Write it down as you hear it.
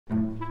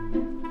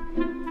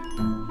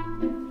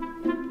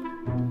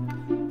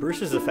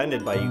Bruce is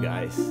offended by you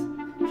guys.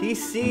 He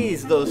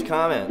sees those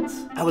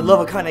comments. I would love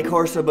a Cane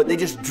Corso, but they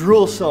just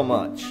drool so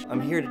much. I'm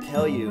here to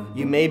tell you,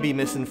 you may be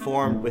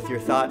misinformed with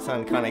your thoughts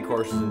on Cane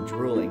Corsos and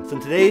drooling. So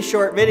in today's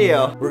short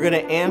video, we're gonna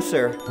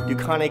answer, do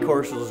Cane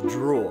Corsos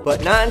drool?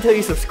 But not until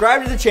you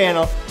subscribe to the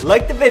channel,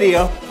 like the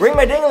video, ring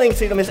my ding-a-ling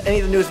so you don't miss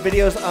any of the newest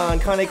videos on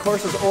Cane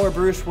Corsos or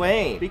Bruce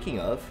Wayne. Speaking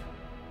of,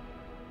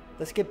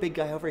 let's get big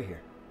guy over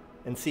here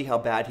and see how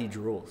bad he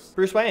drools.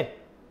 Bruce Wayne,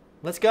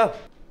 let's go.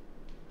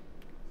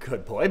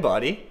 Good boy,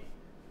 buddy.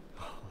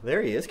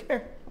 There he is, come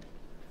here.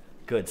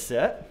 Good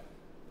sit.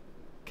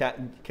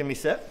 Can we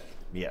sit?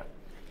 Yeah.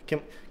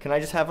 Can I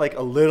just have like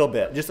a little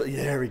bit? Just,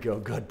 there we go,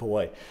 good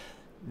boy.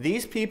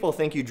 These people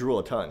think you drool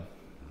a ton.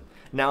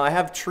 Now I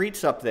have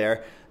treats up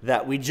there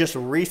that we just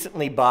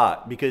recently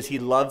bought because he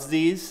loves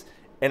these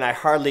and I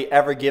hardly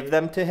ever give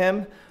them to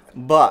him,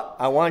 but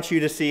I want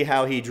you to see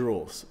how he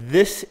drools.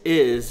 This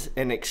is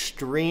an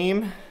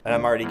extreme, and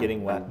I'm already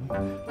getting wet.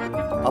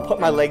 I'll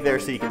put my leg there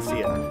so you can see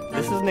it.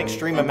 This is an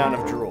extreme amount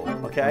of drool,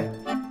 okay?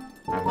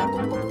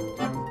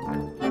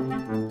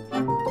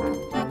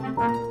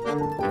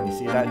 You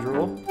see that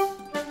drool?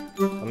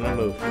 I'm gonna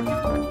move.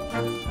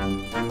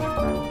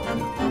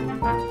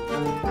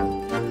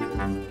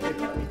 Hey,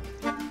 buddy.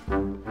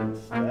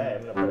 Stay.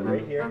 I'm gonna put it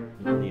right here.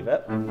 Leave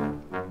it.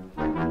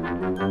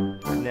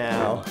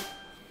 Now,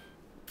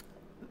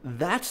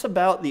 that's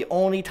about the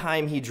only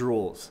time he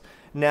drools.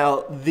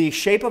 Now, the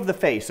shape of the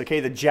face,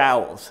 okay, the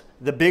jowls.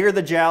 The bigger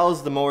the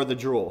jowls, the more the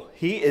drool.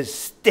 He is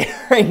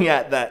staring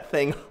at that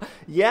thing.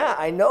 Yeah,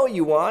 I know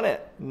you want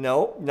it.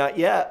 No, not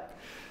yet.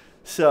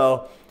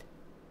 So,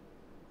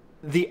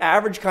 the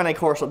average Cane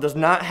Corso does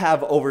not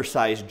have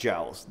oversized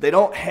jowls. They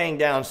don't hang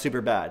down super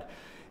bad.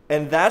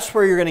 And that's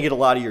where you're gonna get a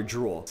lot of your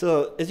drool.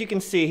 So, as you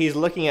can see, he's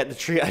looking at the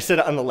treat. I set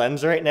it on the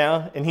lens right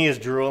now, and he is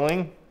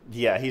drooling.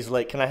 Yeah, he's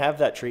like, can I have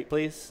that treat,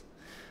 please?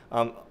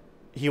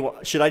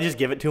 Should I just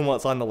give it to him while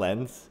it's on the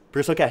lens?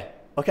 Bruce, okay,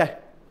 okay.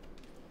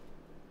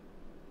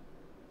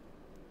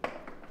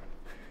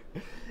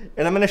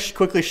 And I'm gonna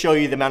quickly show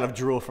you the amount of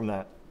drool from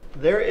that.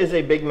 There is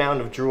a big mound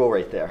of drool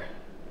right there.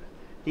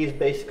 He's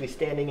basically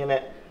standing in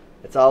it.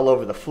 It's all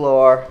over the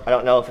floor. I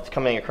don't know if it's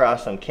coming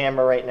across on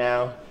camera right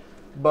now,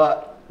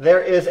 but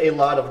there is a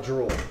lot of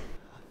drool.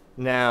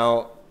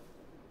 Now,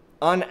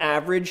 on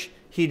average,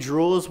 he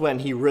drools when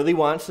he really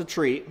wants a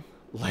treat,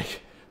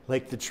 like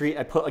the treat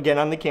I put again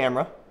on the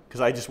camera, because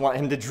I just want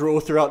him to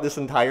drool throughout this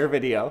entire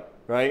video,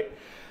 right?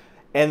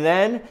 And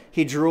then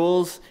he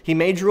drools, he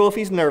may drool if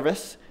he's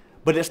nervous,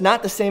 but it's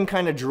not the same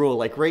kind of drool.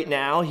 Like right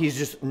now, he's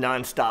just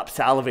nonstop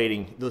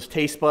salivating. Those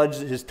taste buds,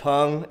 his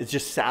tongue is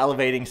just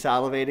salivating,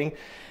 salivating.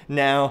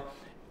 Now,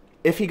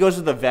 if he goes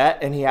to the vet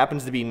and he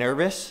happens to be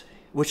nervous,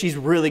 which he's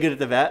really good at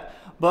the vet,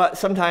 but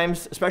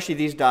sometimes, especially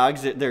these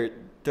dogs, they're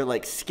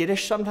like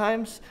skittish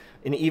sometimes.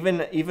 And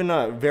even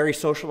a very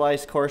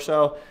socialized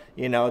Corso,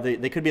 you know,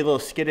 they could be a little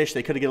skittish,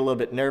 they could get a little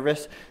bit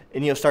nervous,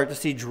 and you'll start to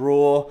see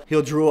drool.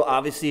 He'll drool,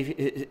 obviously,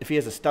 if he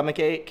has a stomach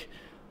ache,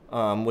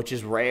 which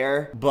is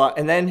rare.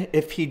 And then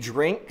if he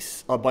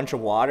drinks a bunch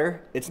of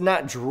water, it's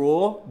not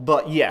drool,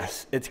 but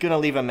yes, it's gonna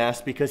leave a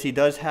mess because he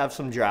does have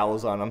some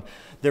jowls on him.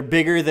 They're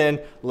bigger than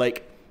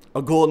like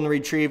a golden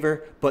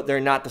retriever, but they're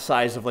not the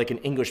size of like an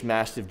English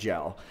Mastiff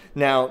jowl.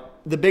 Now,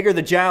 the bigger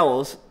the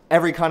jowls,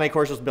 every Cane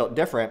Corso is built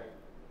different.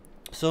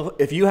 So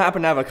if you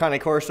happen to have a Cane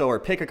Corso or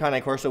pick a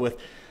Cane Corso with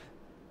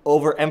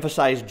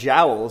overemphasized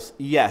jowls,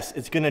 yes,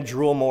 it's gonna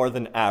drool more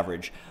than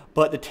average.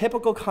 But the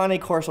typical Cane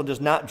Corso does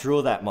not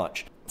drool that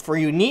much. For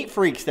you neat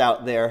freaks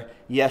out there,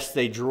 yes,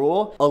 they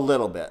drool a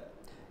little bit.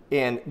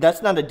 And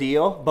that's not a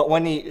deal, but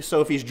so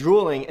if he's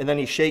drooling and then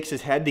he shakes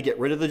his head to get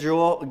rid of the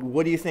drool,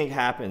 what do you think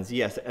happens?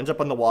 Yes, it ends up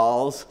on the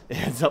walls, it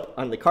ends up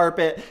on the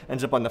carpet,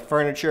 ends up on the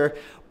furniture,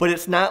 but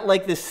it's not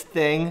like this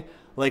thing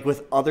like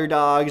with other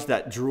dogs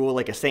that drool,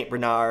 like a Saint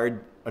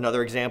Bernard,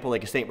 another example,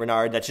 like a Saint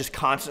Bernard that's just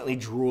constantly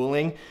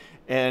drooling.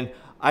 And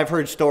I've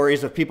heard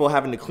stories of people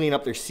having to clean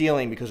up their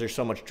ceiling because there's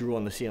so much drool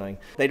in the ceiling.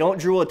 They don't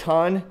drool a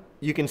ton.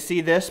 You can see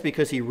this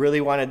because he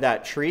really wanted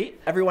that treat.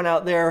 Everyone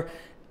out there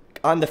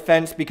on the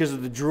fence because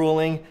of the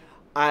drooling,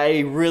 I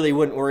really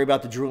wouldn't worry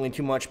about the drooling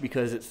too much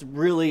because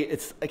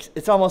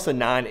it's almost a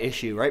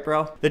non-issue, right,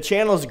 bro? The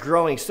channel's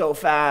growing so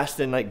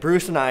fast, and like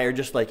Bruce and I are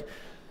just like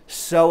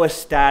so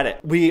ecstatic.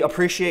 We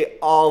appreciate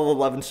all the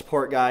love and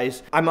support,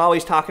 guys. I'm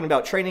always talking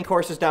about training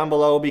courses down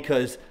below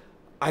because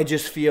I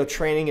just feel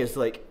training is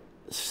like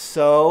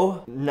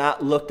so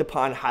not looked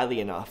upon highly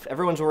enough.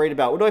 Everyone's worried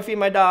about, what do I feed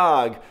my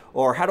dog?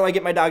 Or how do I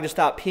get my dog to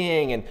stop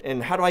peeing?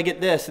 And how do I get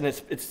this?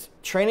 And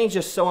training is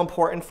just so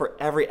important for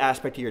every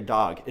aspect of your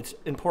dog. It's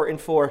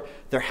important for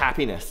their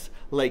happiness.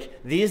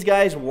 Like these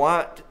guys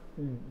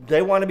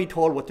they want to be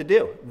told what to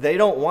do. They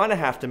don't want to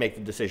have to make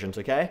the decisions,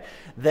 okay?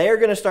 They're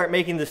going to start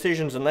making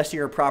decisions unless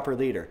you're a proper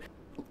leader.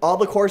 All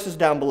the courses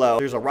down below,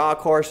 there's a raw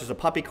course, there's a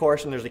puppy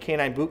course, and there's a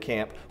canine boot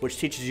camp, which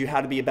teaches you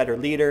how to be a better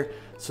leader.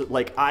 So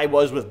like I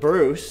was with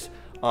Bruce,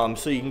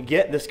 So you can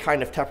get this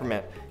kind of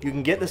temperament. You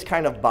can get this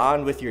kind of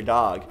bond with your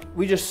dog.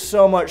 We just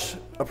so much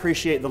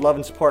appreciate the love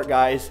and support,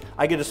 guys.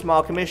 I get a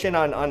small commission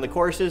on the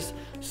courses,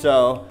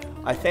 so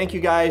I thank you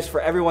guys for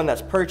everyone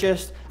that's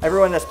purchased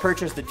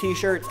the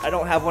t-shirts. I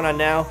don't have one on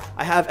now.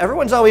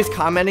 Everyone's always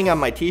commenting on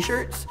my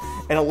t-shirts,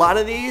 and a lot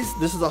of these,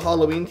 this is a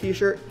Halloween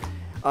t-shirt.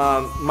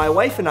 My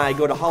wife and I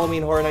go to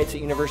Halloween Horror Nights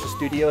at Universal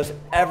Studios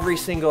every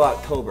single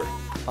October.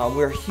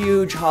 We're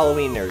huge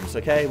Halloween nerds,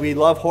 okay? We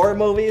love horror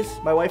movies,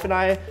 my wife and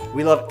I.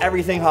 We love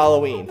everything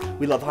Halloween.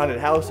 We love haunted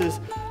houses.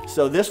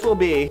 So this will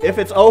be, if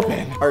it's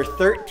open, our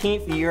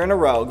 13th year in a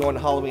row going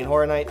to Halloween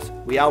Horror Nights.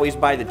 We always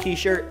buy the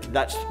t-shirt.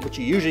 That's what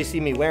you usually see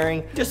me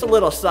wearing. Just a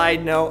little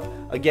side note.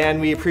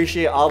 Again, we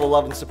appreciate all the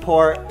love and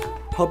support.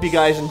 Hope you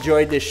guys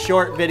enjoyed this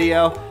short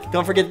video.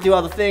 Don't forget to do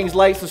all the things,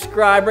 like,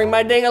 subscribe, ring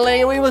my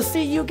ding-a-ling, and we will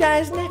see you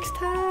guys next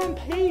time.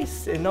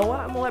 Peace. And you know what?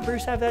 I'm gonna let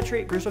Bruce have that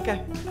treat. Bruce,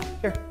 okay?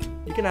 Here,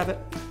 you can have it.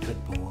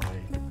 Good boy.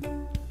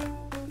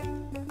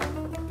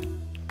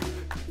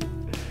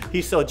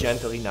 He's so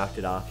gentle, he knocked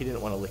it off. He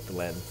didn't want to lick the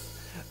lens.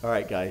 All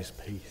right, guys,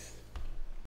 peace.